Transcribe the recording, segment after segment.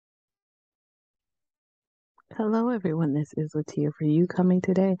Hello, everyone. This is Latia for you coming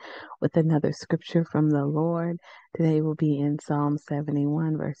today with another scripture from the Lord. Today will be in Psalm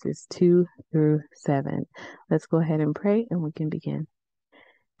 71, verses 2 through 7. Let's go ahead and pray and we can begin.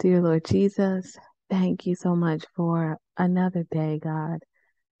 Dear Lord Jesus, thank you so much for another day, God.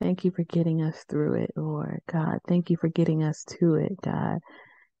 Thank you for getting us through it, Lord God. Thank you for getting us to it, God.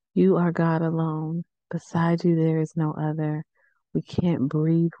 You are God alone. Beside you, there is no other. We can't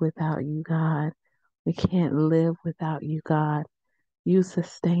breathe without you, God. We can't live without you, God. You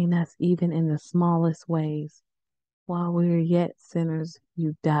sustain us even in the smallest ways. While we are yet sinners,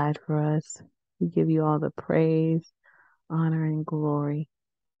 you died for us. We give you all the praise, honor, and glory.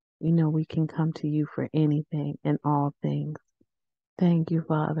 We know we can come to you for anything and all things. Thank you,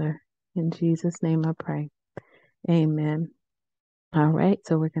 Father. In Jesus' name I pray. Amen. All right,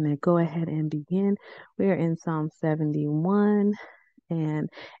 so we're going to go ahead and begin. We are in Psalm 71. And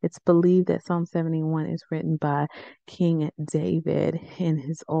it's believed that Psalm 71 is written by King David in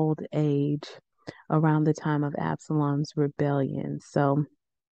his old age around the time of Absalom's rebellion. So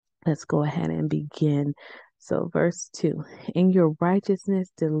let's go ahead and begin. So, verse 2, in your righteousness,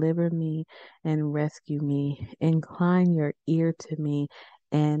 deliver me and rescue me. Incline your ear to me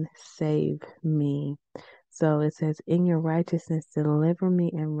and save me. So it says, in your righteousness, deliver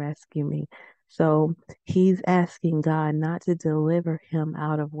me and rescue me. So he's asking God not to deliver him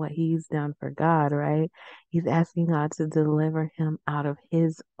out of what he's done for God, right? He's asking God to deliver him out of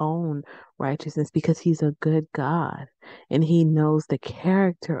his own righteousness because he's a good God and he knows the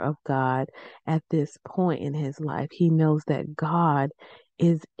character of God at this point in his life. He knows that God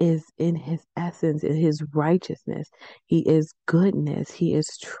is in his essence, in his righteousness. He is goodness, he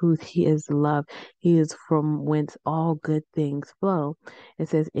is truth, he is love. He is from whence all good things flow. It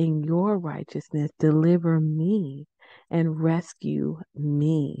says, in your righteousness, deliver me and rescue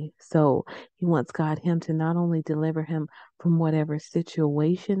me. So he wants God, him to not only deliver him from whatever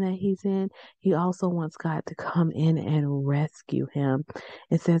situation that he's in, he also wants God to come in and rescue him.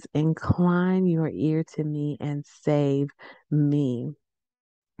 It says, incline your ear to me and save me.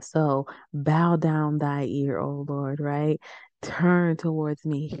 So bow down thy ear, O Lord, right? Turn towards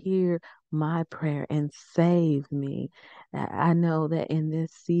me, hear my prayer and save me. I know that in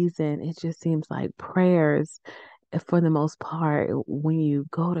this season, it just seems like prayers for the most part, when you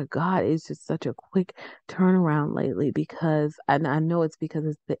go to God, it's just such a quick turnaround lately because and I know it's because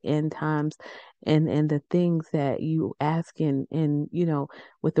it's the end times and the things that you ask in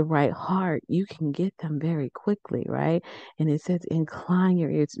with the right heart, you can get them very quickly, right? And it says, incline your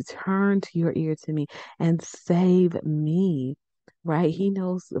ears, turn to your ear to me and save me. Right? He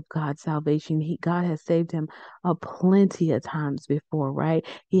knows of God's salvation. God has saved him a plenty of times before, right?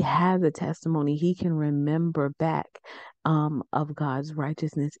 He has a testimony. He can remember back of God's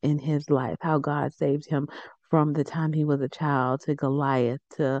righteousness in his life, how God saved him from the time he was a child to Goliath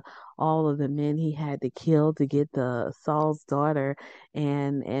to all of the men he had to kill to get the Saul's daughter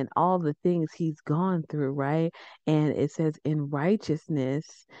and all the things he's gone through, right? And it says in righteousness,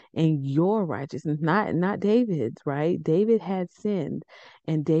 in your righteousness, not David's, right? David had sinned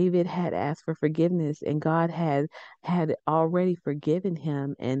and David had asked for forgiveness and God had already forgiven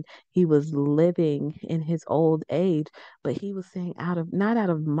him and he was living in his old age, but he was saying not out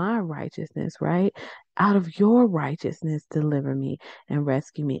of my righteousness, right? Out of your righteousness, deliver me and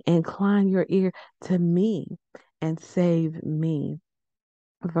rescue me. Incline your ear to me and save me.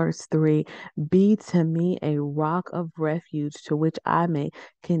 Verse 3, be to me a rock of refuge to which I may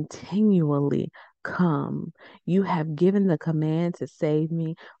continually come. You have given the command to save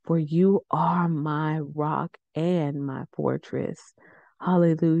me, for you are my rock and my fortress.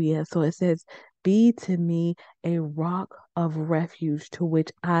 Hallelujah. So it says, be to me a rock of refuge to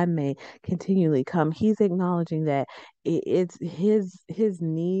which I may continually come. He's acknowledging that it's his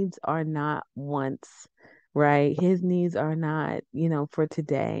needs are not wants, right? His needs are not, for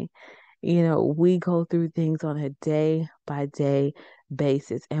today. We go through things on a day by day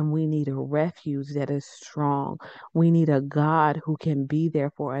basis, and we need a refuge that is strong. We need a God who can be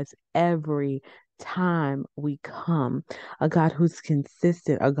there for us every time we come, a God who's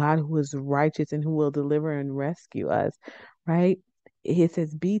consistent, a God who is righteous and who will deliver and rescue us, right? It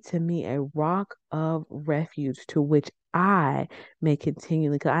says, be to me a rock of refuge to which I may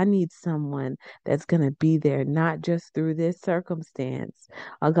continually, because I need someone that's going to be there, not just through this circumstance,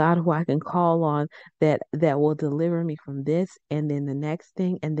 a God who I can call on that will deliver me from this and then the next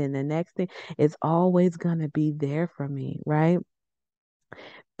thing and then the next thing. It's always going to be there for me, right?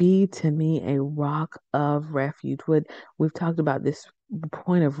 Be to me a rock of refuge. We've talked about this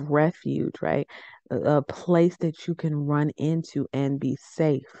point of refuge, right? A place that you can run into and be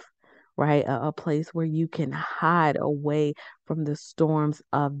safe, right? A place where you can hide away from the storms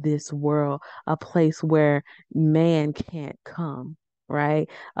of this world, a place where man can't come. Right?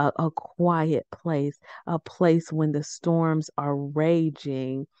 A quiet place, a place when the storms are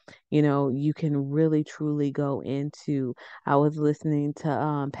raging, you can really truly go into. I was listening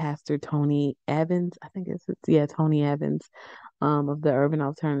to Pastor Tony Evans, I think yeah, Tony Evans, of the Urban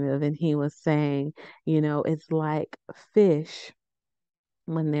Alternative, and he was saying, it's like fish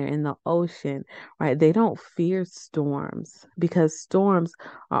when they're in the ocean, right? They don't fear storms because storms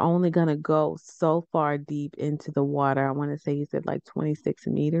are only going to go so far deep into the water. I want to say he said like 26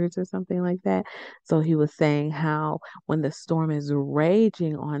 meters or something like that. So he was saying how when the storm is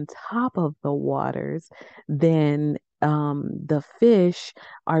raging on top of the waters, then the fish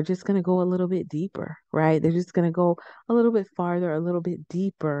are just going to go a little bit deeper, right? They're just going to go a little bit farther, a little bit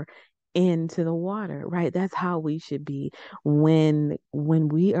deeper into the water, right? That's how we should be when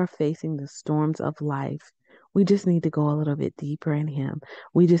we are facing the storms of life. We just need to go a little bit deeper in him.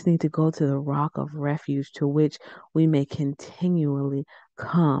 We just need to go to the rock of refuge to which we may continually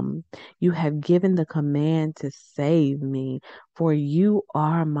come. You have given the command to save me, for you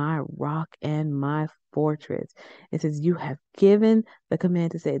are my rock and my fortress. It says you have given the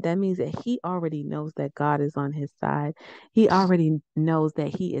command to save. That means that he already knows that God is on his side. He already knows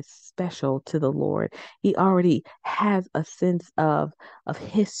that he is special to the Lord. He already has a sense of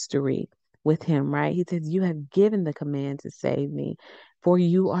history with him, right? He says, "You have given the command to save me, for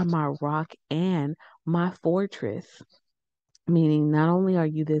you are my rock and my fortress." Meaning, not only are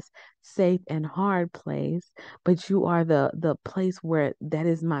you this safe and hard place, but you are the place where that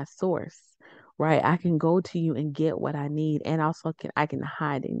is my source, right? I can go to you and get what I need, and also I can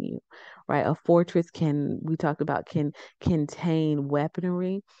hide in you, right? A fortress can we talked about can contain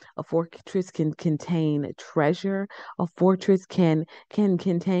weaponry. A fortress can contain treasure. A fortress can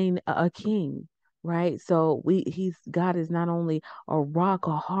contain a king. Right. So God is not only a rock,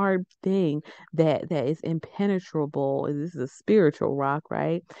 a hard thing, that is impenetrable. This is a spiritual rock,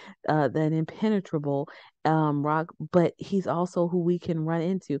 right? That impenetrable rock, but he's also who we can run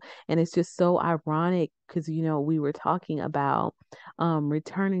into. And it's just so ironic because we were talking about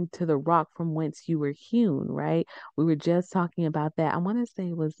returning to the rock from whence you were hewn, right? We were just talking about that. I want to say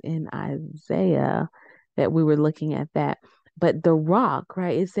it was in Isaiah that we were looking at that. But the rock,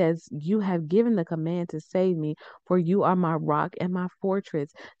 right? It says, "You have given the command to save me, for you are my rock and my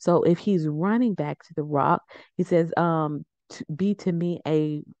fortress." So if he's running back to the rock, he says, be to me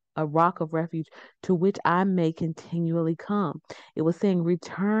a rock of refuge to which I may continually come. It was saying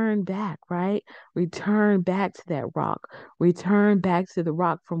return back, right? Return back to that rock. Return back to the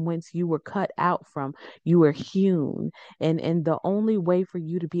rock from whence you were cut out from. You were hewn. And the only way for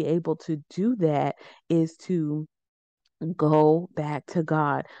you to be able to do that is to go back to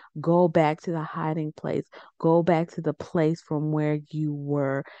God. Go back to the hiding place. Go back to the place from where you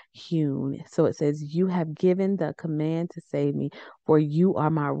were hewn. So it says, "You have given the command to save me, for you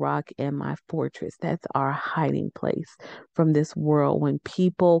are my rock and my fortress." That's our hiding place from this world. When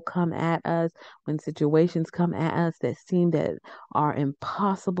people come at us, when situations come at us that seem that are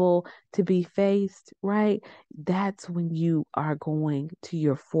impossible to be faced, right? That's when you are going to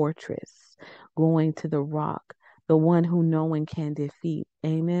your fortress, going to the rock, the one who no one can defeat.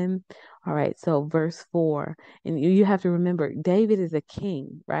 Amen. All right. So verse 4, and you have to remember, David is a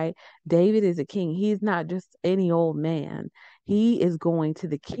king, right? David is a king. He's not just any old man. He is going to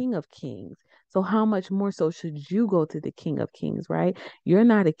the King of Kings. So how much more so should you go to the King of Kings, right? You're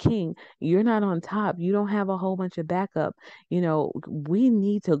not a king. You're not on top. You don't have a whole bunch of backup. We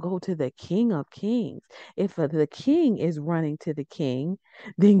need to go to the King of Kings. If the king is running to the king,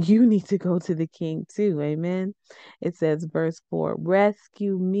 then you need to go to the king too. Amen. It says, verse 4,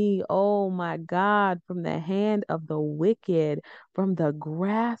 "Rescue me, oh my God, from the hand of the wicked, from the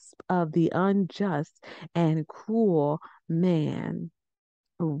grasp of the unjust and cruel man."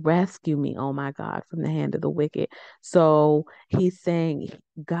 Rescue me, oh my God, from the hand of the wicked. So he's saying,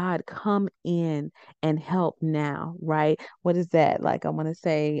 God, come in and help now, right? What is that? Like, I want to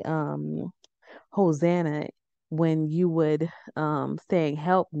say, Hosanna, when you would saying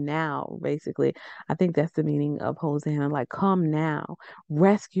help now, basically. I think that's the meaning of Hosanna, like come now,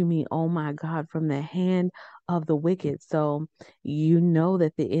 rescue me, oh my God, from the hand of the wicked. So you know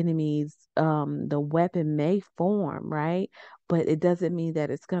that the enemy's the weapon may form, right? But it doesn't mean that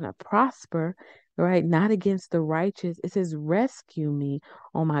it's gonna prosper. Right, not against the righteous. It says, "Rescue me,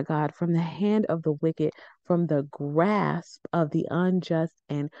 oh my God, from the hand of the wicked, from the grasp of the unjust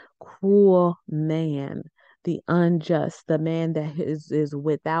and cruel man," the unjust, the man that is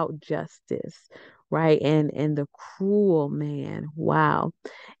without justice, right? And the cruel man. Wow.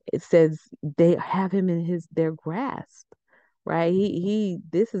 It says they have him in their grasp, right?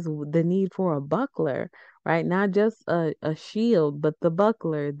 This is the need for a buckler, right? Not just a shield, but the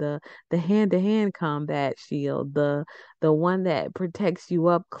buckler, the hand-to-hand combat shield, the one that protects you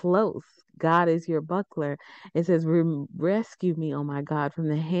up close. God is your buckler. It says, Rescue me, oh my God, from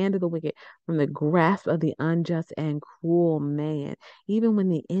the hand of the wicked, from the grasp of the unjust and cruel man." Even when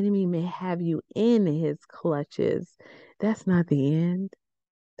the enemy may have you in his clutches, that's not the end.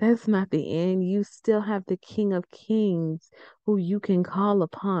 That's not the end. You still have the King of Kings who you can call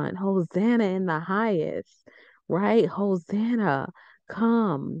upon. Hosanna in the highest, right? Hosanna,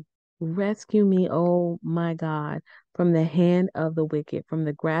 come, rescue me, oh my God, from the hand of the wicked, from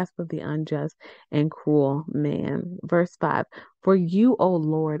the grasp of the unjust and cruel man. Verse 5. For you, O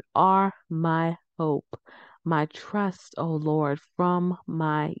Lord, are my hope, my trust, O Lord, from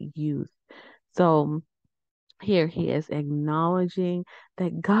my youth. So, here he is acknowledging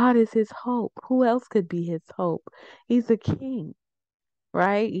that God is his hope. Who else could be his hope? He's a king,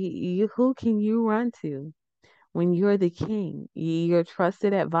 right? Who can you run to when you're the king? Your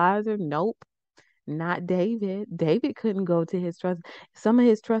trusted advisor? Nope. Not David. David couldn't go to his trust. Some of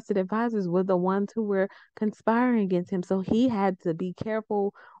his trusted advisors were the ones who were conspiring against him. So he had to be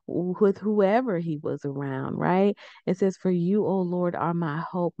careful with whoever he was around, right? It says, For you, O Lord, are my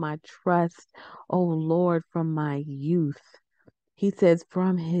hope, my trust, O Lord, from my youth. He says,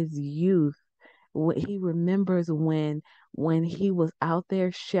 from his youth. He remembers when he was out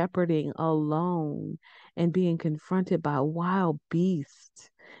there shepherding alone and being confronted by wild beasts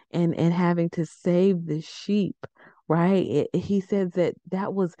and having to save the sheep, right? He says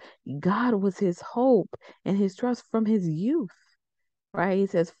that was God was his hope and his trust from his youth, right? He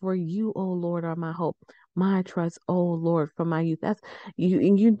says, For you, O Lord, are my hope, my trust, O Lord, from my youth. That's you,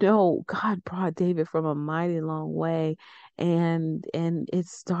 and God brought David from a mighty long way. And it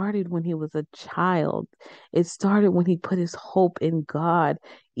started when he was a child. It started when he put his hope in God.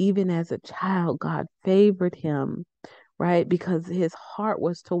 Even as a child, God favored him, right? Because his heart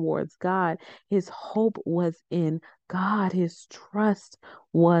was towards God. His hope was in God. His trust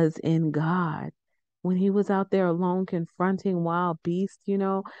was in God. When he was out there alone confronting wild beasts,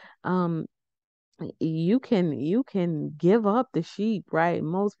 um, you can give up the sheep, right?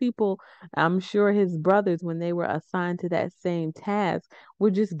 Most people, I'm sure his brothers, when they were assigned to that same task,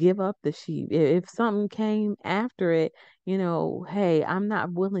 would just give up the sheep. If something came after it, hey, I'm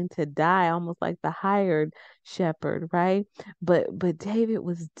not willing to die, almost like the hired shepherd, right? But David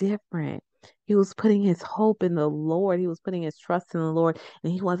was different. He was putting his hope in the Lord. He was putting his trust in the Lord,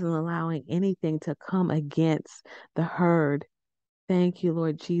 and he wasn't allowing anything to come against the herd. Thank you,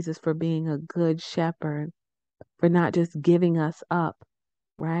 Lord Jesus, for being a good shepherd, for not just giving us up,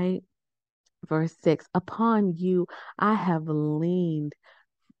 right? Verse 6. Upon you I have leaned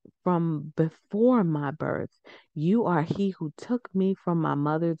from before my birth. You are he who took me from my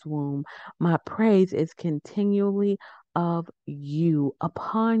mother's womb. My praise is continually of you.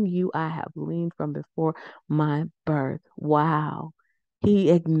 Upon you I have leaned from before my birth. Wow. He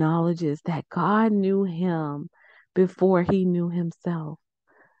acknowledges that God knew him before he knew himself.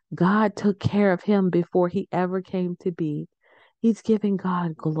 God took care of him before he ever came to be. He's giving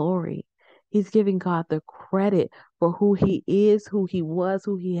God glory. He's giving God the credit for who he is, who he was,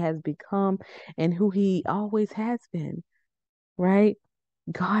 who he has become, and who he always has been, right?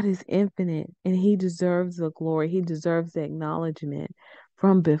 God is infinite and he deserves the glory. He deserves the acknowledgement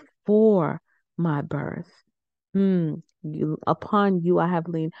from before my birth. Upon you I have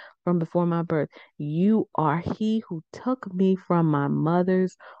leaned from before my birth. You are he who took me from my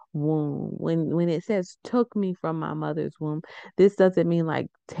mother's womb. When it says took me from my mother's womb, this doesn't mean like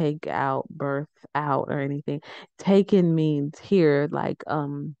take out, birth out or anything. Taken means here like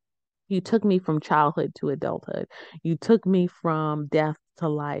you took me from childhood to adulthood. You took me from death to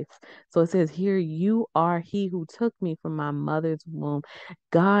life. So it says here, you are he who took me from my mother's womb.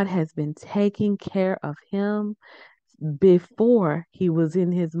 God has been taking care of him before he was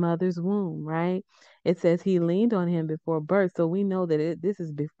in his mother's womb, right? It says he leaned on him before birth. So we know that this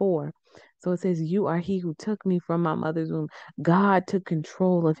is before. So it says, You are he who took me from my mother's womb. God took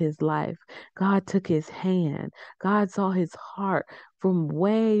control of his life. God took his hand. God saw his heart from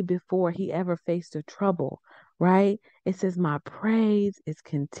way before he ever faced a trouble, right? It says, My praise is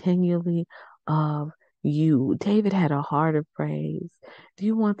continually of you. David had a heart of praise. Do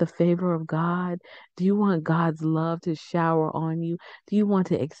you want the favor of God? Do you want God's love to shower on you? Do you want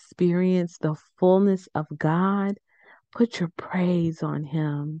to experience the fullness of God? Put your praise on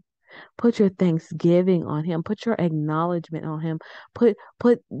him. Put your thanksgiving on him. Put your acknowledgement on him.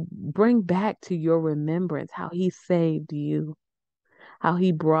 Bring back to your remembrance how he saved you, how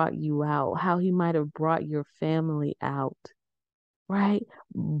he brought you out, how he might have brought your family out, right?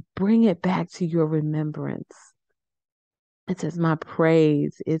 Bring it back to your remembrance. It says, my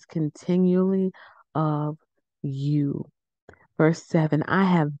praise is continually of you. Verse 7, I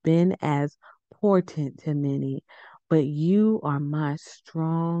have been as portent to many, but you are my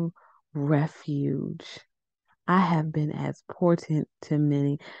strong refuge. I have been as portent to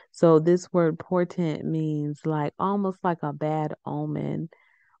many. So this word portent means like almost like a bad omen,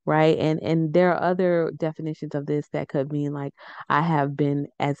 right? And there are other definitions of this that could mean like I have been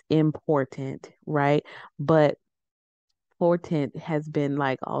as important, right? But portent has been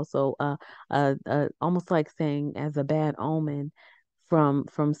like also almost like saying as a bad omen from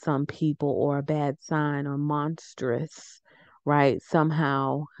some people, or a bad sign, or monstrous, right?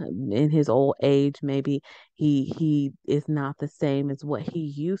 Somehow in his old age, maybe he is not the same as what he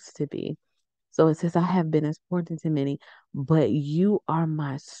used to be. So it says, I have been as portent to many, but you are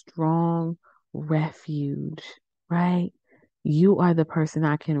my strong refuge, right? You are the person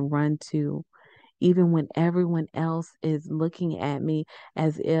I can run to even when everyone else is looking at me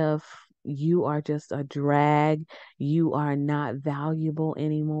as if you are just a drag, you are not valuable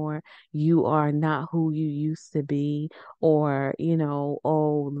anymore, you are not who you used to be, or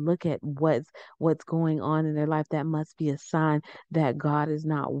oh, look at what's going on in their life. That must be a sign that God is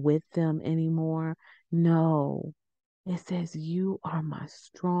not with them anymore. No. It says, you are my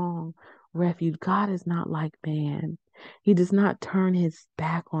strong refuge. God is not like man. He does not turn his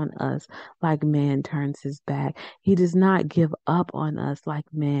back on us like man turns his back. He does not give up on us like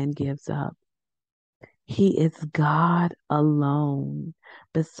man gives up. He is God alone.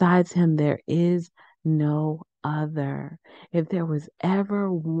 Besides him, there is no other. If there was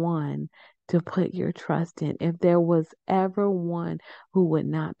ever one to put your trust in, if there was ever one who would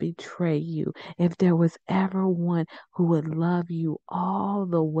not betray you, if there was ever one who would love you all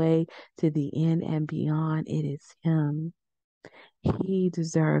the way to the end and beyond, it is him. He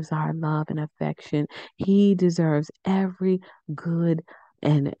deserves our love and affection. He deserves every good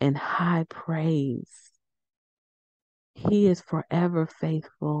and high praise. He is forever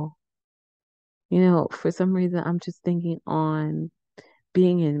faithful. For some reason, I'm just thinking on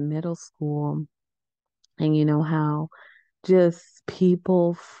being in middle school, and how just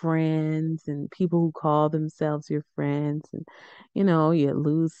people, friends, and people who call themselves your friends, and you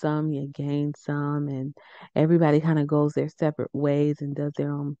lose some, you gain some, and everybody kind of goes their separate ways and does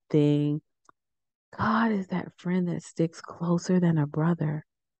their own thing. God is that friend that sticks closer than a brother.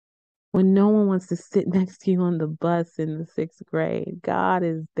 When no one wants to sit next to you on the bus in the sixth grade, God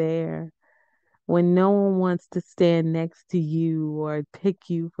is there. When no one wants to stand next to you or pick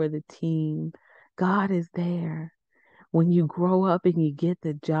you for the team, God is there. When you grow up and you get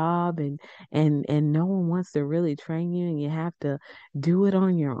the job, and no one wants to really train you and you have to do it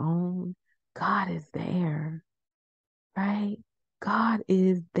on your own, God is there, right? God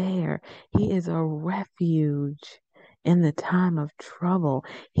is there. He is a refuge in the time of trouble.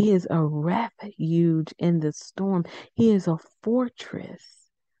 He is a refuge in the storm. He is a fortress,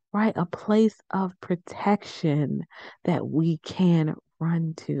 right? A place of protection that we can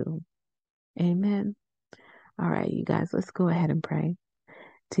run to. Amen. All right, you guys, let's go ahead and pray.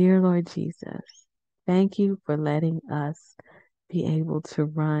 Dear Lord Jesus, thank you for letting us be able to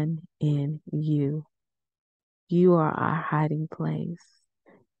run in you. You are our hiding place.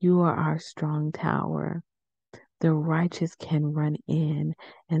 You are our strong tower. The righteous can run in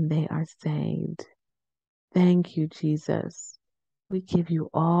and they are saved. Thank you, Jesus. We give you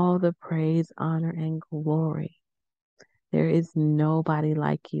all the praise, honor, and glory. There is nobody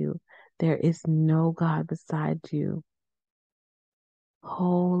like you. There is no God beside you.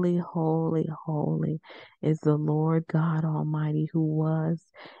 Holy, holy, holy is the Lord God Almighty, who was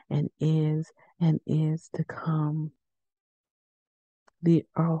and is to come. The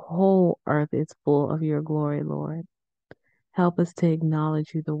whole earth is full of your glory, Lord. Help us to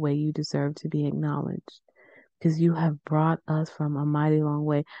acknowledge you the way you deserve to be acknowledged, because you have brought us from a mighty long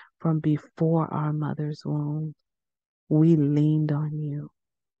way, from before our mother's womb. We leaned on you.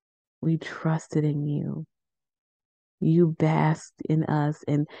 We trusted in you. You basked in us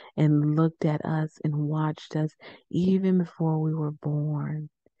and looked at us and watched us even before we were born.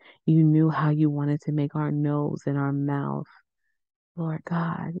 You knew how you wanted to make our nose and our mouth. Lord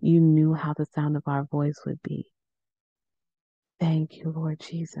God, you knew how the sound of our voice would be. Thank you, Lord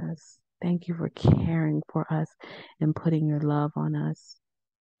Jesus. Thank you for caring for us and putting your love on us.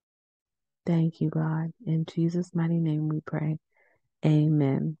 Thank you, God. In Jesus' mighty name we pray.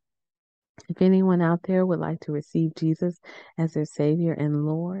 Amen. If anyone out there would like to receive Jesus as their Savior and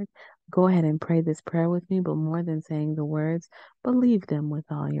Lord, go ahead and pray this prayer with me, but more than saying the words, believe them with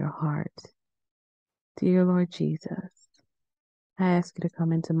all your heart. Dear Lord Jesus, I ask you to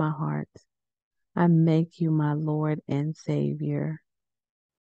come into my heart. I make you my Lord and Savior.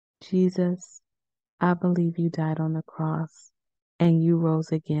 Jesus, I believe you died on the cross and you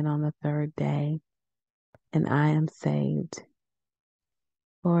rose again on the third day, and I am saved.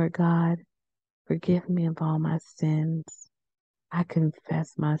 Lord God, forgive me of all my sins. I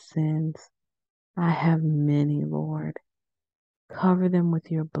confess my sins. I have many, Lord. Cover them with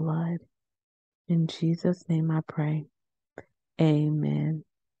your blood. In Jesus' name I pray. Amen.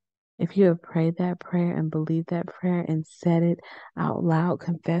 If you have prayed that prayer and believed that prayer and said it out loud,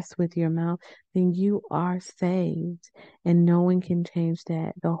 confessed with your mouth, then you are saved. And no one can change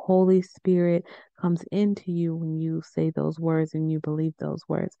that. The Holy Spirit comes into you when you say those words and you believe those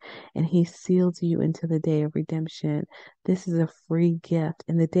words. And He seals you into the day of redemption. This is a free gift.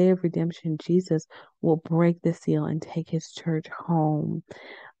 In the day of redemption, Jesus will break the seal and take His church home.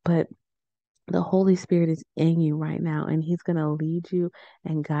 But the Holy Spirit is in you right now, and He's going to lead you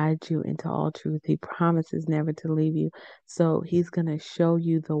and guide you into all truth. He promises never to leave you. So He's going to show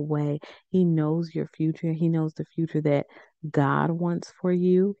you the way. He knows your future. He knows the future that God wants for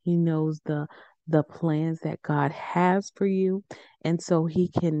you. He knows the plans that God has for you. And so he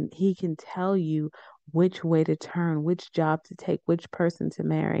can tell you which way to turn, which job to take, which person to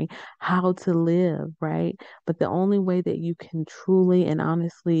marry, how to live, right? But the only way that you can truly and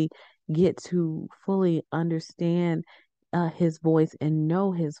honestly get to fully understand His voice and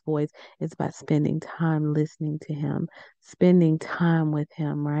know His voice is by spending time listening to Him, spending time with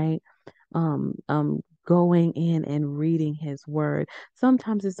Him, right? Going in and reading His word.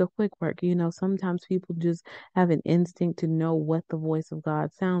 Sometimes it's a quick work, sometimes people just have an instinct to know what the voice of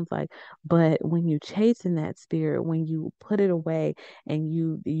God sounds like. But when you chase in that spirit, when you put it away and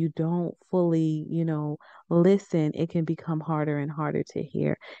you don't fully, listen, it can become harder and harder to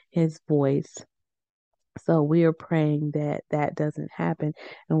hear His voice. So we are praying that that doesn't happen.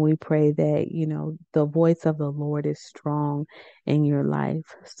 And we pray that, the voice of the Lord is strong in your life.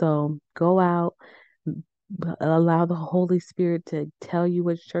 So go out, allow the Holy Spirit to tell you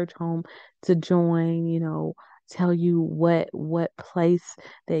which church home to join, tell you what place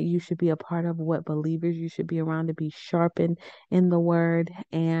that you should be a part of, what believers you should be around to be sharpened in the word.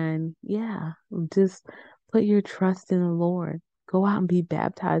 And yeah, just put your trust in the Lord. Go out and be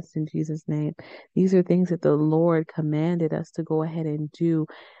baptized in Jesus' name. These are things that the Lord commanded us to go ahead and do.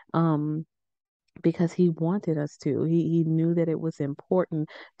 Because He wanted us to. He knew that it was important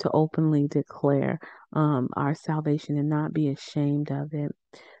to openly declare our salvation and not be ashamed of it.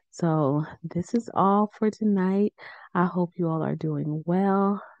 So this is all for tonight. I hope you all are doing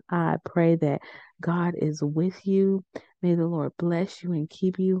well. I pray that God is with you. May the Lord bless you and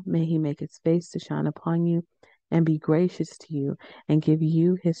keep you. May He make His face to shine upon you and be gracious to you and give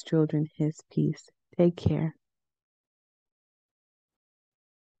you, His children, His peace. Take care.